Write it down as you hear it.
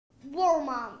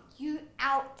Mom, you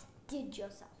outdid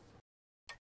yourself.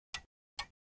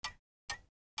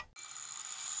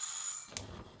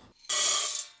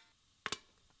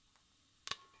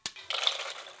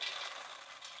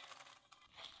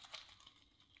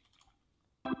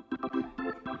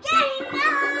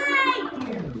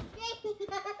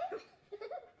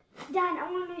 Dad, I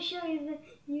want to show you the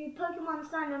new Pokémon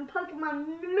Sun and Pokémon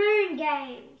Moon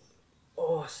games.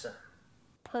 Awesome.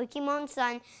 Pokémon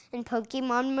Sun and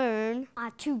Pokémon Moon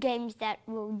are two games that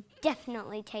will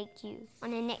definitely take you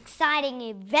on an exciting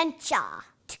adventure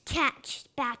to catch,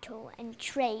 battle, and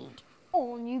trade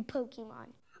all new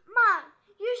Pokémon. Mom,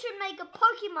 you should make a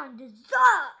Pokémon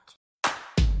dessert!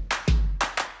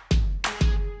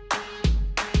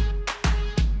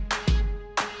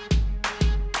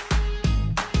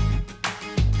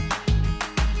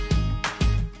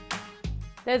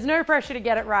 There's no pressure to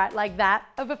get it right like that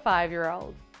of a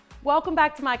 5-year-old. Welcome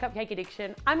back to My Cupcake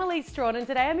Addiction. I'm Elise Strawn and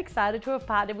today I'm excited to have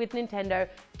partnered with Nintendo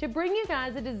to bring you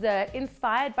guys a dessert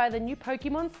inspired by the new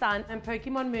Pokémon Sun and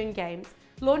Pokémon Moon games,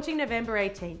 launching November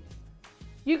 18th.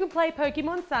 You can play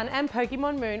Pokémon Sun and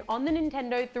Pokémon Moon on the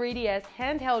Nintendo 3DS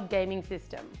handheld gaming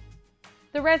system.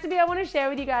 The recipe I want to share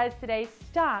with you guys today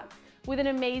starts with an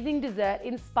amazing dessert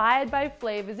inspired by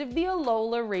flavors of the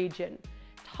Alola region,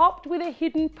 topped with a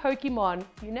hidden Pokemon,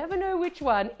 you never know which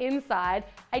one, inside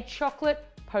a chocolate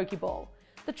Pokéball.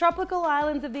 The tropical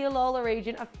islands of the Alola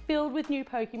region are filled with new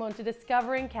Pokemon to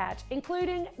discover and catch,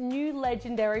 including new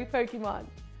legendary Pokemon.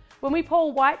 When we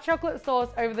pour white chocolate sauce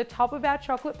over the top of our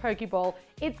chocolate Pokéball,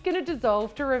 it's going to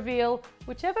dissolve to reveal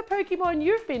whichever Pokemon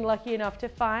you've been lucky enough to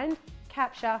find,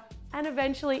 capture, and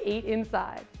eventually eat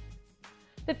inside.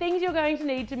 The things you're going to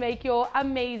need to make your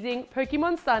amazing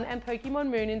Pokémon Sun and Pokémon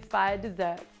Moon inspired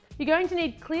desserts. You're going to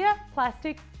need clear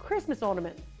plastic Christmas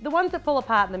ornaments, the ones that pull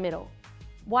apart in the middle,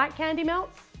 white candy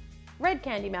melts, red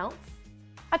candy melts,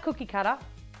 a cookie cutter,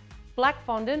 black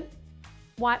fondant,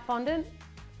 white fondant,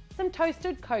 some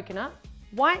toasted coconut,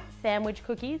 white sandwich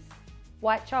cookies,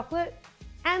 white chocolate,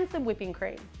 and some whipping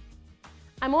cream.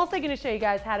 I'm also going to show you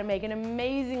guys how to make an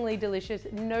amazingly delicious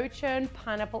no-churn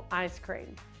pineapple ice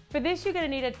cream. For this, you're going to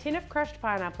need a tin of crushed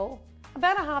pineapple,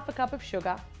 about a half a cup of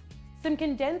sugar, some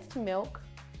condensed milk,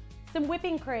 some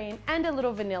whipping cream, and a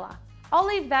little vanilla. I'll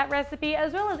leave that recipe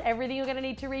as well as everything you're going to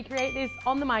need to recreate this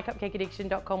on the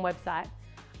mycupcakeaddiction.com website.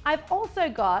 I've also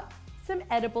got some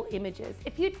edible images.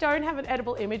 If you don't have an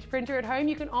edible image printer at home,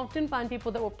 you can often find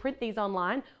people that will print these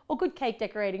online, or good cake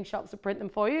decorating shops will print them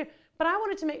for you. But I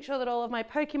wanted to make sure that all of my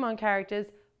Pokemon characters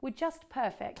were just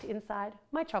perfect inside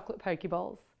my chocolate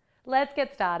Pokeballs. Let's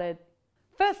get started.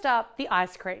 First up, the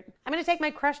ice cream. I'm going to take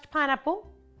my crushed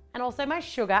pineapple and also my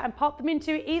sugar and pop them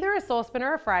into either a saucepan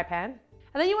or a fry pan.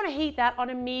 And then you want to heat that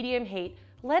on a medium heat.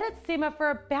 Let it simmer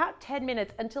for about 10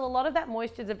 minutes until a lot of that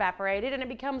moisture is evaporated and it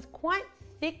becomes quite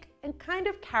thick and kind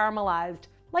of caramelized,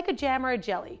 like a jam or a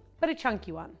jelly, but a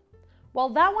chunky one. While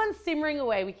that one's simmering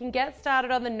away, we can get started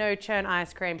on the no-churn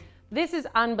ice cream. This is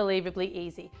unbelievably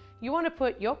easy. You want to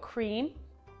put your cream,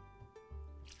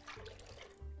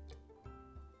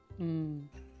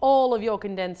 all of your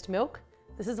condensed milk.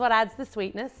 This is what adds the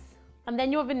sweetness. And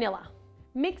then your vanilla.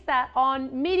 Mix that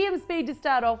on medium speed to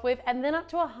start off with and then up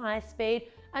to a high speed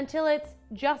until it's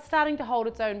just starting to hold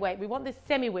its own weight. We want this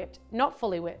semi-whipped, not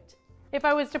fully whipped. If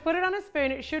I was to put it on a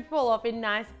spoon, it should fall off in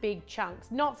nice big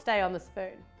chunks, not stay on the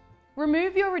spoon.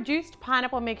 Remove your reduced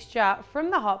pineapple mixture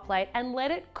from the hot plate and let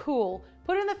it cool.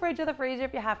 Put it in the fridge or the freezer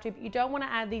if you have to, but you don't want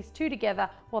to add these two together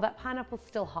while that pineapple's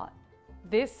still hot.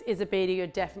 This is a beater you're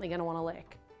definitely going to want to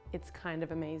lick. It's kind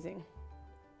of amazing.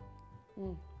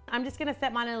 I'm just going to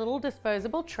set mine in a little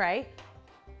disposable tray,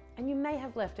 and you may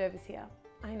have leftovers here.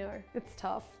 I know, it's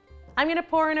tough. I'm going to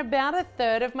pour in about a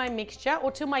third of my mixture,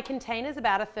 or till my container's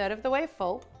about a third of the way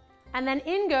full, and then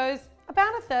in goes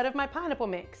about a third of my pineapple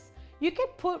mix. You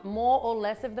could put more or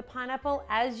less of the pineapple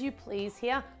as you please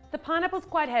here. The pineapple's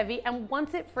quite heavy, and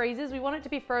once it freezes, we want it to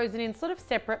be frozen in sort of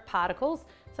separate particles.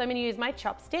 So I'm going to use my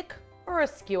chopstick or a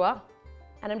skewer,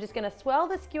 and I'm just going to swirl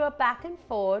the skewer back and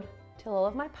forward till all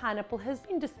of my pineapple has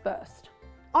been dispersed.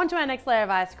 On to our next layer of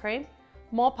ice cream.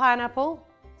 More pineapple,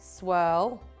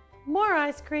 swirl, more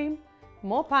ice cream,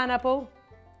 more pineapple,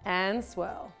 and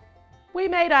swirl. We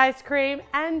made ice cream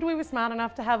and we were smart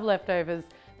enough to have leftovers.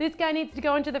 This guy needs to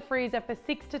go into the freezer for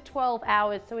 6 to 12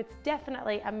 hours, so it's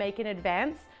definitely a make in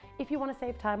advance if you want to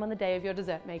save time on the day of your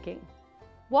dessert making.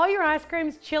 While your ice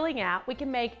cream's chilling out, we can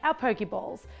make our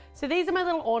Pokeballs. So these are my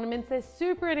little ornaments. They're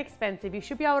super inexpensive. You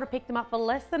should be able to pick them up for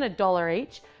less than $1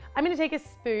 each. I'm going to take a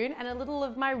spoon and a little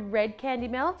of my red candy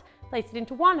melt, place it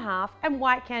into one half, and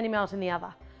white candy melt in the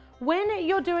other. When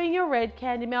you're doing your red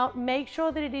candy melt, make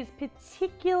sure that it is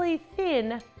particularly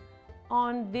thin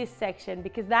on this section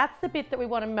because that's the bit that we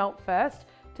want to melt first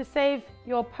to save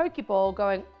your Pokeball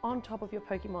going on top of your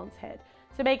Pokemon's head.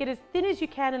 So make it as thin as you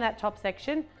can in that top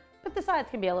section, but the sides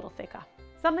can be a little thicker.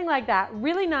 Something like that,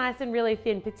 really nice and really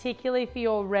thin, particularly for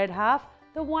your red half.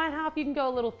 The white half you can go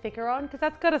a little thicker on because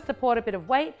that's got to support a bit of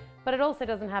weight, but it also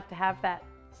doesn't have to have that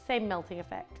same melting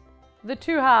effect. The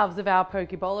two halves of our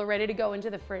Pokeball are ready to go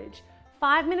into the fridge.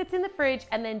 5 minutes in the fridge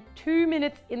and then 2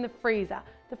 minutes in the freezer.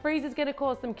 The freezer is going to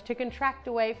cause them to contract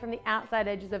away from the outside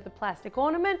edges of the plastic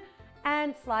ornament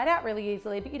and slide out really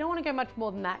easily, but you don't want to go much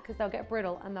more than that because they'll get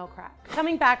brittle and they'll crack.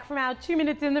 Coming back from our 2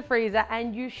 minutes in the freezer,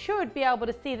 and you should be able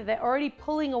to see that they're already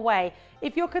pulling away.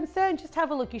 If you're concerned, just have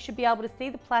a look. You should be able to see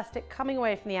the plastic coming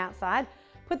away from the outside.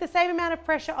 Put the same amount of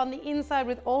pressure on the inside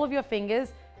with all of your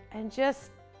fingers and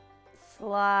just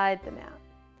slide them out.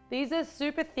 These are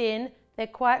super thin, they're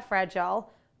quite fragile,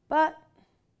 but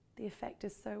the effect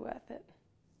is so worth it.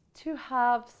 2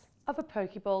 halves of a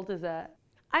Pokeball dessert.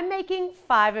 I'm making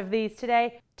 5 of these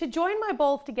today. To join my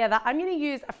balls together, I'm going to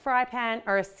use a fry pan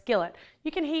or a skillet. You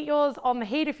can heat yours on the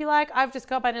heat if you like. I've just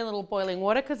got mine in a little boiling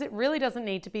water because it really doesn't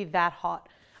need to be that hot.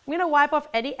 I'm going to wipe off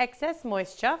any excess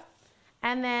moisture,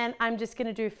 and then I'm just going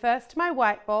to do first my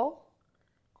white ball.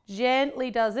 Gently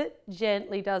does it,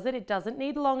 gently does it. It doesn't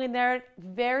need long in there.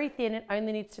 Very thin, it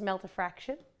only needs to melt a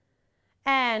fraction.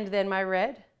 And then my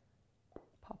red,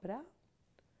 pop it out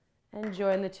and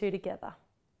join the two together.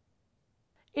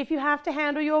 If you have to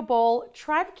handle your ball,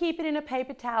 try to keep it in a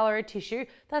paper towel or a tissue.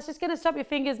 That's just going to stop your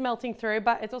fingers melting through,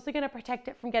 but it's also going to protect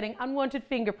it from getting unwanted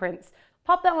fingerprints.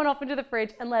 Pop that one off into the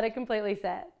fridge and let it completely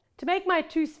set. To make my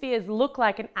 2 spheres look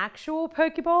like an actual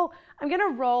Pokeball, I'm going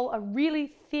to roll a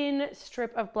really thin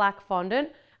strip of black fondant,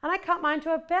 and I cut mine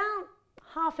to about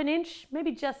 1/2 inch,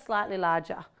 maybe just slightly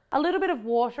larger. A little bit of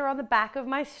water on the back of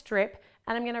my strip,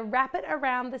 and I'm going to wrap it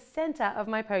around the center of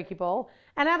my Pokeball.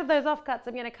 And out of those offcuts,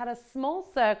 I'm going to cut a small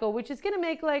circle, which is going to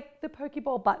make like the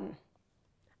Pokeball button.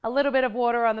 A little bit of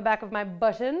water on the back of my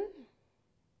button,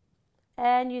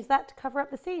 and use that to cover up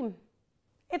the seam.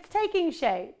 It's taking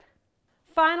shape.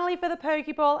 Finally, for the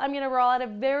Pokeball, I'm going to roll out a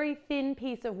very thin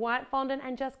piece of white fondant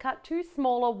and just cut 2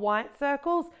 smaller white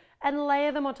circles and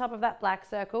layer them on top of that black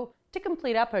circle to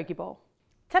complete our Pokeball.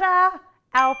 Ta-da!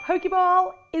 Our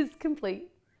Pokeball is complete.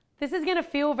 This is going to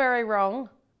feel very wrong,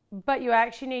 but you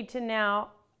actually need to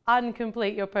now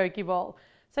uncomplete your Pokeball.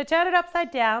 So turn it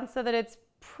upside down so that it's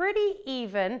pretty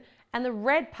even and the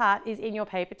red part is in your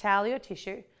paper towel or your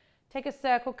tissue. Take a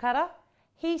circle cutter,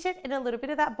 heat it in a little bit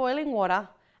of that boiling water,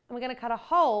 and we're going to cut a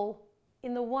hole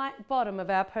in the white bottom of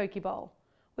our Pokeball.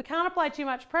 We can't apply too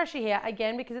much pressure here,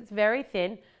 again, because it's very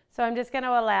thin, so I'm just going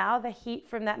to allow the heat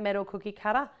from that metal cookie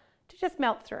cutter to just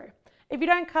melt through. If you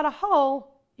don't cut a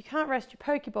hole, you can't rest your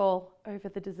Pokeball over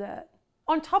the dessert.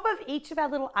 On top of each of our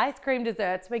little ice cream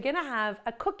desserts, we're going to have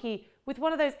a cookie with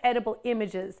one of those edible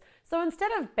images. So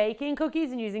instead of baking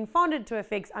cookies and using fondant to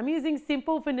affix, I'm using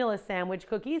simple vanilla sandwich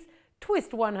cookies.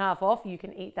 Twist 1/2 off, you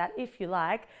can eat that if you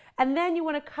like. And then you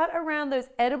want to cut around those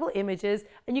edible images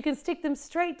and you can stick them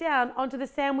straight down onto the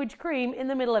sandwich cream in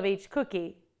the middle of each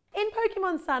cookie. In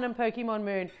Pokémon Sun and Pokémon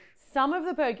Moon, some of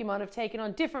the Pokémon have taken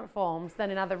on different forms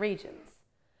than in other regions.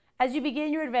 As you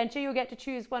begin your adventure, you'll get to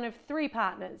choose one of 3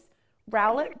 partners: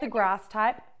 Rowlet, the grass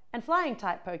type and flying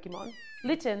type Pokemon,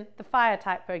 Litten, the fire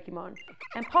type Pokemon,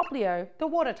 and Poplio, the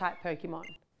water type Pokemon.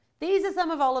 These are some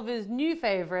of Oliver's new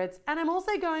favourites, and I'm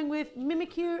also going with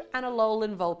Mimikyu and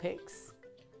Alolan Vulpix.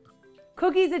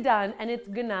 Cookies are done and it's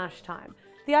ganache time.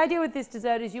 The idea with this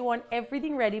dessert is you want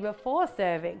everything ready before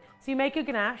serving. So you make your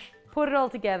ganache, put it all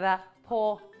together,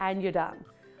 pour, and you're done.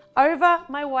 Over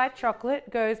my white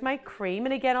chocolate goes my cream,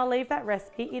 and again, I'll leave that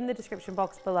recipe in the description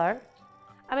box below.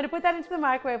 I'm going to put that into the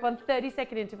microwave on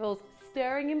 30-second intervals,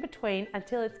 stirring in between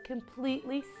until it's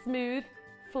completely smooth,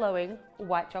 flowing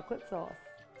white chocolate sauce.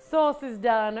 Sauce is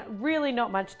done, really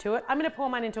not much to it. I'm going to pour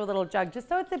mine into a little jug just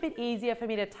so it's a bit easier for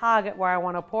me to target where I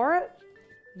want to pour it.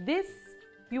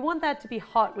 You want that to be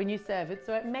hot when you serve it,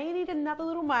 so it may need another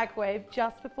little microwave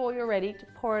just before you're ready to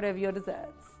pour it over your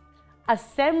desserts.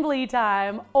 Assembly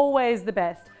time, always the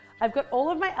best. I've got all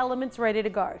of my elements ready to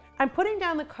go. I'm putting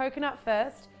down the coconut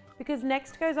first because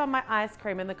next goes on my ice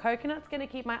cream, and the coconut's going to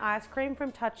keep my ice cream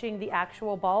from touching the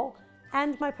actual bowl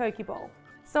and my Pokeball.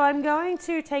 So I'm going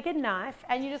to take a knife,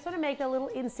 and you just want to make a little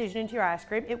incision into your ice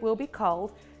cream. It will be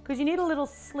cold because you need a little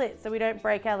slit so we don't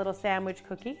break our little sandwich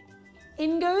cookie.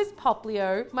 In goes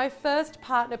Poplio, my first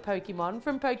partner Pokemon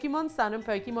from Pokémon Sun and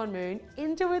Pokémon Moon,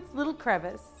 into its little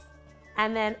crevice.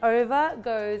 And then over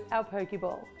goes our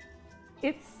Pokeball.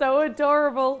 It's so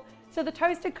adorable. So the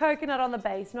toasted coconut on the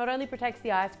base not only protects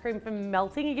the ice cream from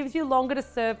melting, it gives you longer to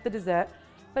serve the dessert,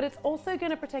 but it's also going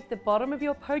to protect the bottom of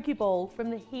your Pokeball from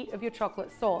the heat of your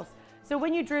chocolate sauce. So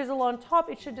when you drizzle on top,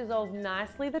 it should dissolve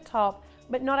nicely the top,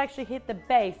 but not actually hit the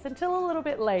base until a little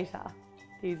bit later.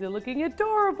 These are looking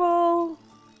adorable.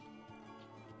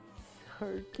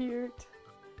 So cute.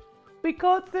 We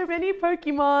caught so many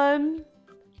Pokemon,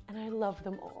 and I love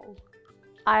them all.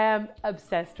 I am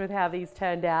obsessed with how these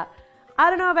turned out. I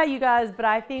don't know about you guys, but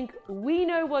I think we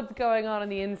know what's going on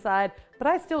the inside, but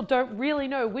I still don't really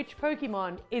know which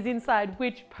Pokemon is inside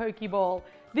which Pokeball.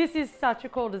 This is such a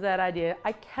cool dessert idea.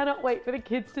 I cannot wait for the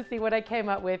kids to see what I came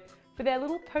up with for their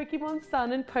little Pokémon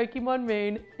Sun and Pokémon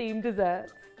Moon themed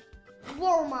desserts.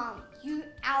 Whoa, Mom, you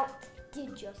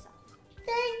outdid yourself.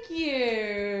 Thank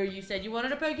you. You said you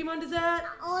wanted a Pokemon dessert?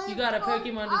 You got a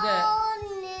Pokemon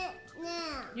dessert.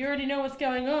 Now. You already know what's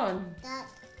going on.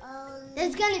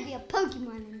 There's gonna be a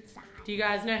Pokemon inside. Do you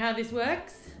guys know how this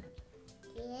works?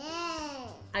 Yeah.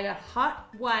 I got hot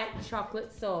white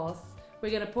chocolate sauce.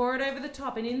 We're gonna pour it over the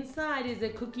top, and inside is a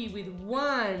cookie with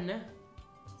one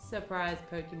surprise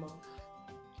Pokemon.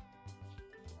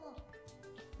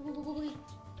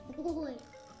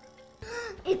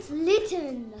 It's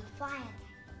Litten, the fire.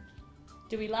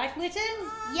 Do we like Litten?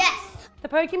 Yes. The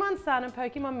Pokemon Sun and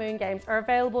Pokemon Moon games are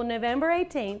available November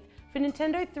 18th for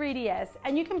Nintendo 3DS,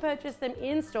 and you can purchase them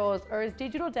in stores or as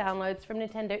digital downloads from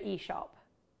Nintendo eShop.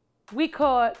 We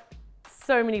caught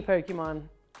so many Pokemon.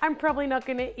 I'm probably not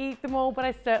going to eat them all, but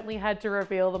I certainly had to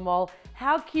reveal them all.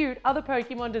 How cute are the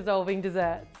Pokemon dissolving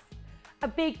desserts? A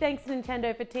big thanks to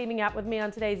Nintendo for teaming up with me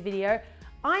on today's video.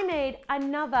 I made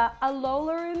another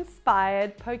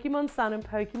Alola-inspired Pokemon Sun and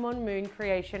Pokemon Moon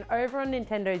creation over on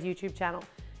Nintendo's YouTube channel.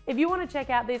 If you want to check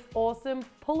out this awesome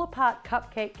pull-apart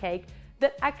cupcake cake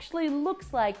that actually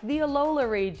looks like the Alola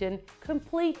region,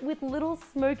 complete with little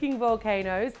smoking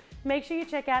volcanoes, make sure you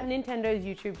check out Nintendo's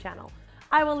YouTube channel.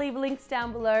 I will leave links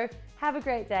down below. Have a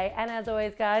great day, and as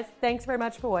always guys, thanks very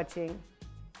much for watching.